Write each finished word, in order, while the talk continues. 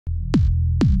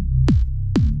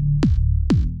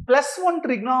+1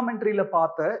 trigonometryல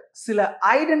பார்த்த சில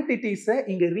ஐடென்டிட்டிஸை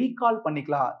இங்க ரீகால்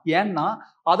பண்ணிக்கலாம். ஏன்னா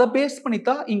அதை பேஸ்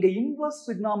பண்ணித்தான் இங்க இன்வர்ஸ்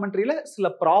trigonometryல சில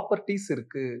ப்ராப்பர்ட்டிஸ்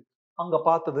இருக்கு. அங்க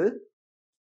பார்த்தது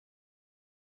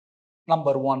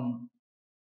number 1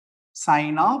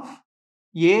 sin of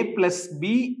a plus b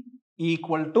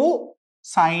equal to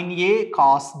sin a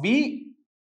cos b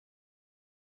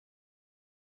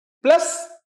plus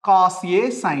cos a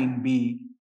sin b.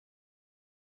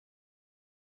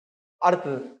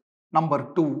 அடுத்து number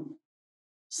 2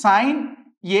 sin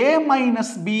a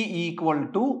minus b equal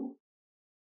to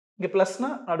இங்க பிளஸ்னா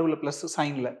நடுவுல பிளஸ்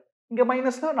சைன்ல, இங்க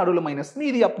மைனஸ்னா நடுவுல மைனஸ்,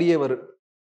 மீதி அப்படியே வரும்.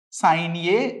 sin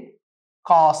a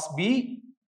cos b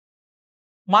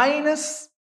minus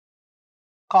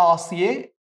cos a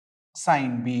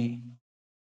sin b.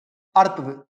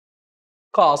 அடுத்தது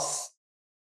cos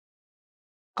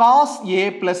a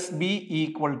plus b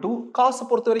equal to, cos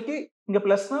பொறுத்த வரைக்கும் இங்க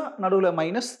பிளஸ்னா நடுவுல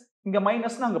மைனஸ், இங்க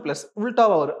மைனஸ்னா அங்க பிளஸ்,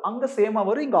 உல்டாவா வரும். அங்க சேமா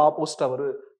வரும், இங்க ஆப்போசிட்டா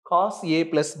வரும். cos a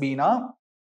plus b னா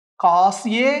cos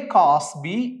a cos b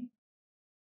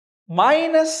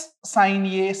minus sin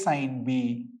a sin b.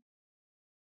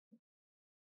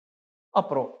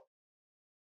 அப்புறம்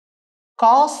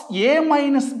cos a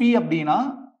minus b அப்படின்னா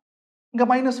இங்க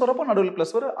மைனஸ் வரப்போ நடுவுல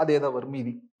பிளஸ் வரும், அதே தான் வரும்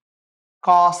மீதி.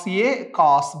 cos a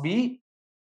cos b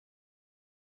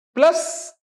plus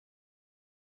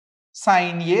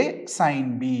sin a sin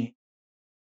b.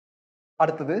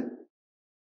 அடுத்தது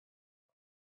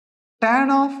tan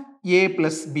of a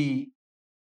plus b,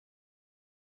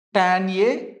 tan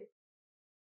a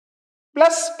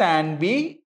plus tan b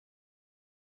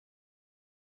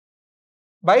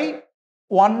by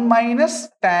 1 minus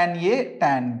tan a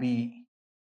tan b.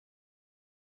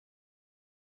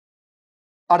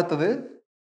 அடுத்தது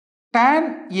tan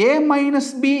a minus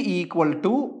b equal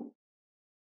to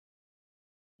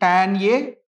tan a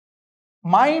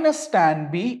minus tan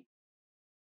b.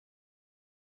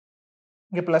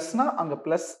 இங்க பிளஸ்னா அங்க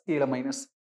plus, கீழே minus,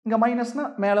 இங்க மைனஸ்னா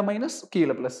மேல minus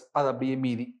கீழே plus, அது அப்படியே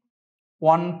மீதி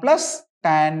 1 plus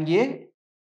tan a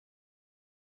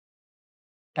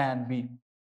tan b.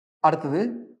 அடுத்தது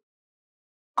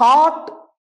cot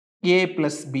a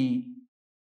plus b.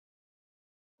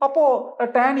 அப்போ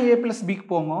tan a plus b க்கு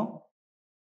போங்க,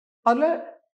 அதுல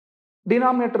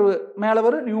டினாமினேட்டர் மேல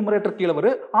வரும், நியூமரேட்டர் கீழே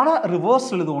வரும். ஆனா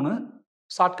ரிவர்ஸ் எழுதணும்.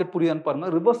 ஷார்ட்கட் புரியுதான்னு பாருங்க.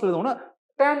 ரிவர்ஸ் எழுதணும்,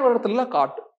 tan வரதுல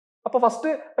காட். அப்ப ஃபர்ஸ்ட்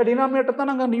டினாமினேட்டர் தான்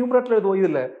நாங்க நியூமரேட்டர் எழுதுவோம்.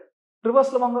 இதுல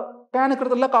ரிவர்ஸ்ல வாங்க, tan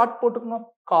இருக்கிறதுல காட் போட்டுக்கணும்.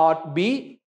 cot b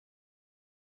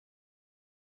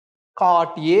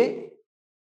cot a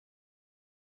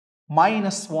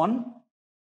minus 1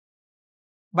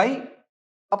 by,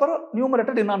 அப்புறம்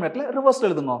நியூமரேட்டர் டினாமினேட்டர்ல ரிவர்ஸ்ல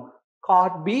எழுதுங்க,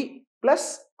 cot b plus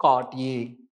cot a.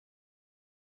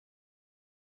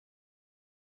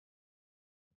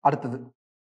 அடுத்தது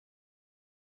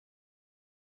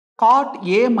cot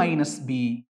a minus b.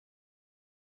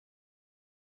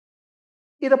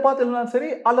 இதை பார்த்து எழுதினாலும் சரி,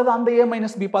 அல்லது அந்த a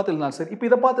minus b பார்த்து எழுதினாலும் சரி. இப்போ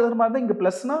இதை பார்த்து எழுதுற மாதிரி இங்க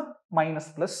பிளஸ்னா மைனஸ்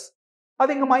பிளஸ்,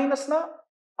 அது இங்க மைனஸ்னா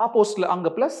ஆப்போசிட்ல அங்க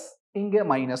பிளஸ், இங்க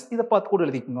மைனஸ். இதை பார்த்து கூட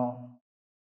எழுதிக்கோங்க.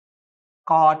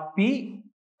 cot b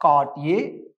cot a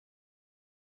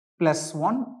plus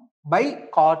 1 by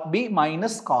cot b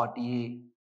minus cot a.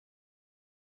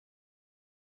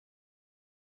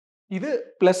 இது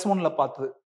பிளஸ் 1ல பார்த்தது.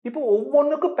 இப்போ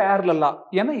ஒவ்வொன்றுக்கும் பேரலா,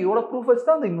 ஏன்னா இதோட ப்ரூஃப் வச்சு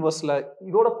தான் அந்த இன்வெர்ஸ்ல,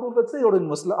 இதோட ப்ரூஃப் வச்சு இதோட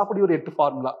இன்வெர்ஸ்ல, அப்படி ஒரு 8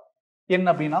 ஃபார்முலா. என்ன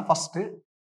அப்படின்னா ஃபர்ஸ்ட்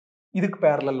இதுக்கு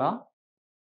பேரலா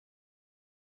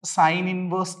sin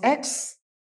inverse x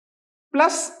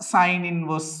plus sin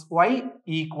inverse y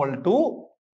equal to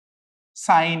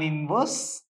sin inverse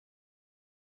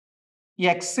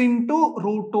x into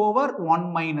root over 1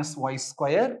 minus y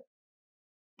square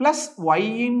plus y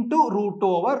into root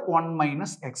over 1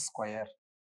 minus x square.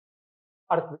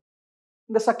 அடுத்து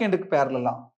இந்த செகண்டுக்கு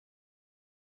பேரலா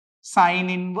sin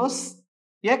inverse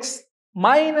x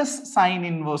minus sin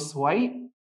inverse y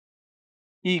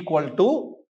equal to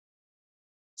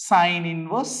sin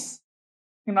inverse,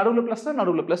 இங்க நடுவுல பிளஸ்னா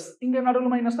நடுவுல plus, இங்க நடுவுல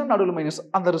மைனஸ்னா நடுவுல minus,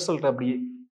 அந்த ரிசல்ட் அப்படியே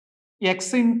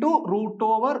x into root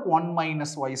over 1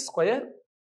 minus y square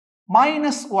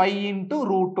minus y into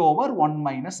root over 1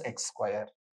 minus x square.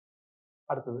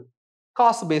 அடுத்தது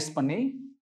cos பேஸ் பண்ணி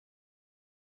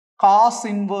cos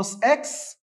inverse x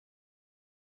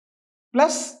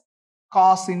plus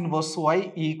cos inverse y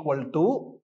equal to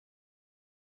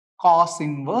cos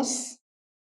inverse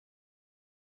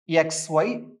xy.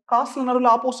 cos நடுவுல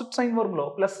opposite sign வரும்ல,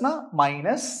 பிளஸ்னா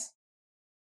minus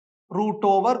root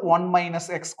over 1 minus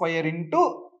x square into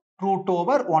root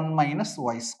over 1 minus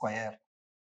y square.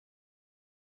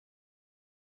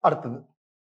 அடுத்தது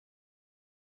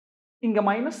இங்க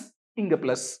minus, இங்க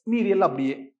plus, மீதி எல்லாம்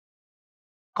அப்படியே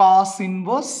cos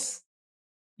inverse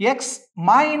x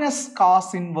minus cos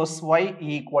inverse y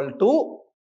equal to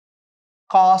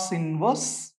cos inverse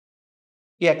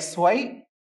xy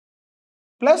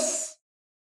plus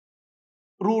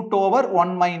root over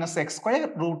 1 minus x square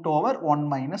root over 1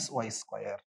 minus y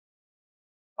square.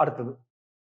 அடுத்தது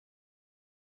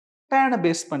tan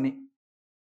base பண்ணி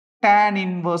tan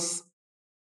inverse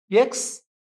x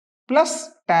plus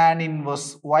tan inverse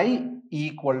y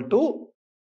equal to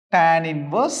tan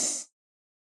inverse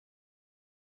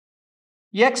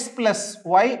x plus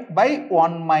y by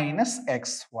 1 minus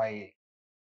xy.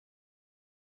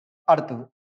 அடுத்தது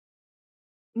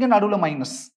இங்க நடுவுல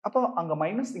minus, அப்போ அங்க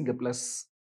minus இங்க plus.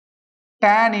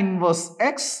 tan inverse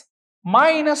x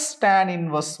minus tan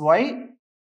inverse y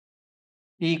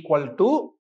equal to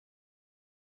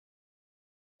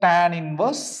tan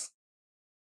inverse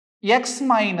x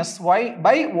minus y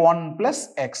by 1 plus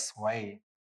xy.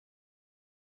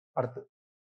 அடுத்து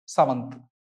seventh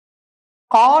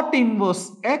cot inverse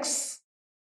x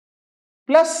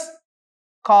plus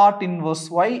cot inverse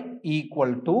y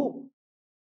equal to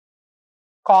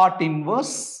cot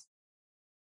inverse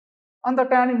அந்த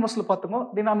tan inverseல பாத்துங்க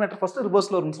denominator first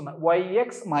reverseல வரும்னு சொன்னேன் yx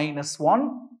minus 1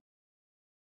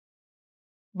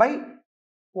 by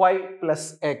y plus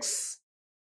x.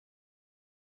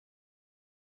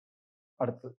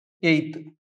 அடுத்து 8th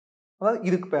அதாவது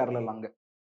இதுக்கு parallel அங்க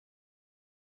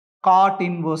cot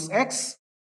inverse x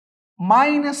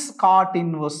minus cot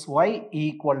inverse y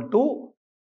equal to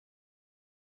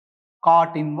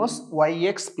cot inverse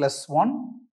yx plus 1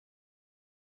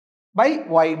 by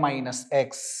y minus x.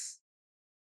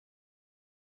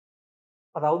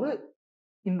 அதாவது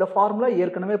இந்த ஃபார்முலா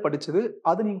ஏற்கனவே படிச்சது,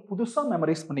 அது நீங்க புதுசா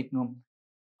மெமரைஸ் பண்ணிக்கணும்.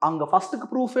 அங்க ஃபர்ஸ்ட்க்கு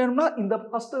ப்ரூஃப் வேணும்னா இந்த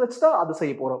ஃபர்ஸ்ட் வச்சுட்டா அது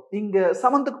செய்ய போறோம். இங்க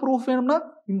செவன்த்துக்கு ப்ரூஃப் வேணும்னா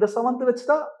இந்த செவன்த்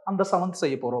வச்சுட்டா அந்த செவன்த்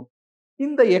செய்ய போறோம்.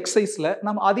 இந்த எக்ஸசைஸ்ல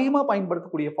நம்ம அதிகமா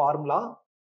பயன்படுத்தக்கூடிய ஃபார்முலா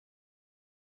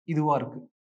இதுவா இருக்கு.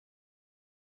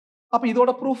 அப்ப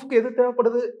இதோட ப்ரூஃப்க்கு எது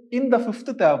தேவைப்படுது? இந்த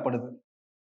ஃபிஃப்த் தேவைப்படுது.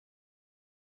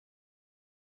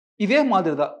 இதே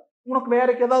மாதிரி தான் உனக்கு வேற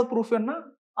ஏதாவது ப்ரூஃப் வேணும்னா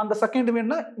அந்த செகண்ட்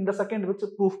வேணும்னா இந்த செகண்ட் வச்சு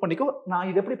ப்ரூஃப் பண்ணிக்கோ. நான்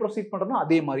இது எப்படி ப்ரொசீட் பண்றேனோ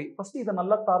அதே மாதிரி ஃபர்ஸ்ட் இதை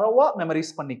நல்லா தரவா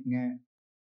மெமரைஸ் பண்ணிக்கங்க.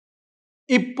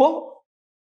 இப்போ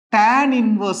tan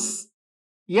inverse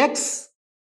x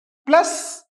plus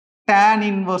tan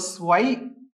inverse y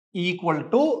equal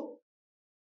to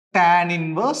tan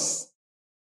inverse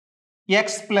x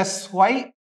plus y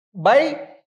by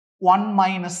 1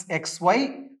 minus xy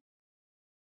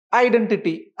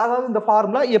identity. அதாவது இந்த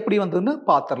ஃபார்முலா எப்படி வந்ததுன்னு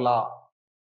பாத்திரலாம்.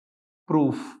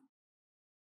 ப்ரூஃப்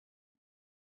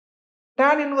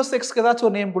tan inverse x க்கு ஏதாச்சும்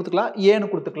ஒரு நேம் கொடுத்துக்கலாம்,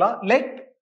 ஏன்னு கொடுத்துக்கலாம். Let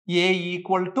a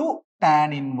equal to tan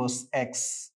inverse x.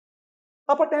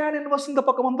 அப்ப tan inverse இந்த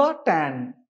பக்கம் வந்தா tan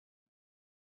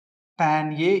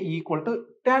a equal to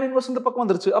tan inverse இந்த பக்கம்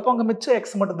வந்துருச்சு. அப்ப அங்க மிச்ச x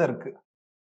மட்டும் தான் இருக்கு.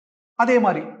 அதே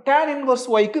மாதிரி tan inverse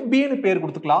y க்கு b ன்னு பேர்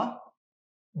கொடுத்துக்கலாம்.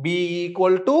 b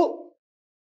equal to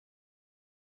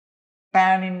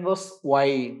tan inverse y.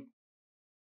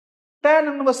 tan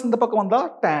inverse இந்த பக்கம் வந்தா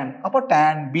tan. அப்ப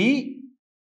tan b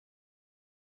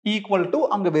equal to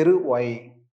அங்க வெறும் y.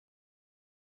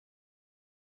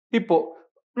 இப்போ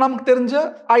நமக்கு தெரிஞ்ச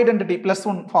identity plus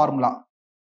 1 formula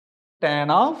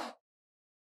tan of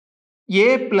a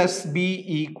plus b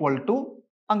equal to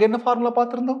அங்க என்ன ஃபார்முலா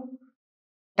பார்த்திருந்தோம்?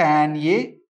 tan a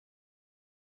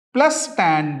plus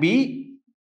tan b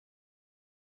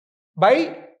by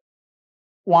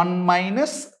 1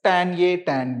 minus tan a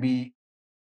tan b.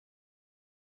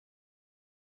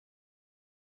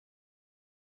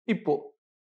 இப்போ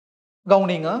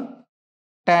கவுனிங்க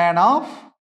tan of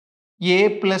a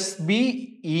plus b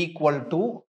equal to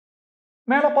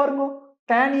மேல பாருங்க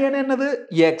tan a என்னது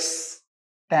x,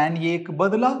 tan a க்கு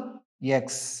பதிலா x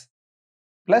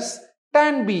plus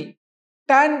tan b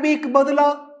க்கு பதிலா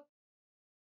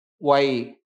y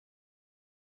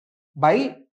by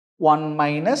 1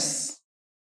 minus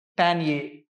tan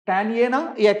a னா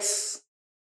x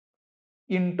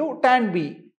into tan b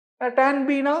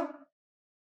னா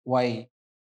y.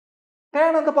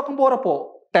 tan அந்த பக்கம் போறப்போ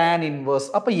tan inverse.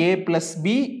 அப்ப a plus b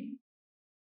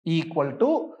equal to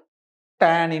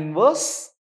tan inverse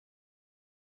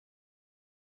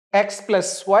x plus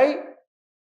y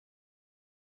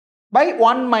by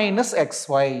 1 minus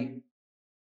xy.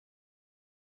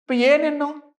 இப்ப ஏன் என்ன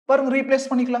பாருங்க ரீப்ளேஸ்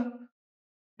பண்ணிக்கலாம்.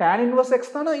 tan inverse x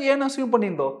தானே ஏன் அசியூம்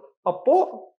பண்ணியிருந்தோம். அப்போ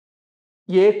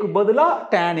a க்கு பதிலா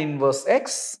tan inverse x,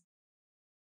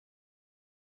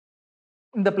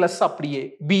 இந்த பிளஸ் அப்படியே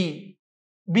b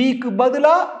க்கு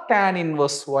பதிலா tan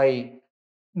inverse y,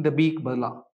 இந்த b க்கு பதிலா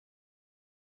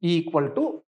equal to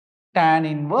tan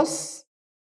inverse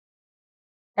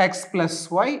x plus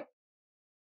y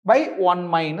by 1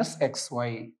 minus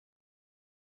xy.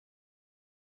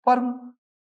 பாருங்க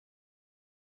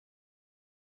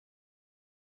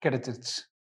கிடைச்சிருச்சு.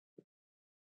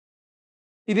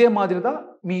 இதே மாதிரி தான்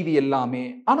மீதி எல்லாமே.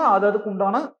 ஆனா அதுக்கு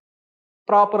உண்டான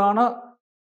ப்ராப்பரான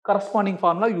கரஸ்பாண்டிங்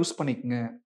ஃபார்முலா யூஸ் பண்ணிக்கங்க.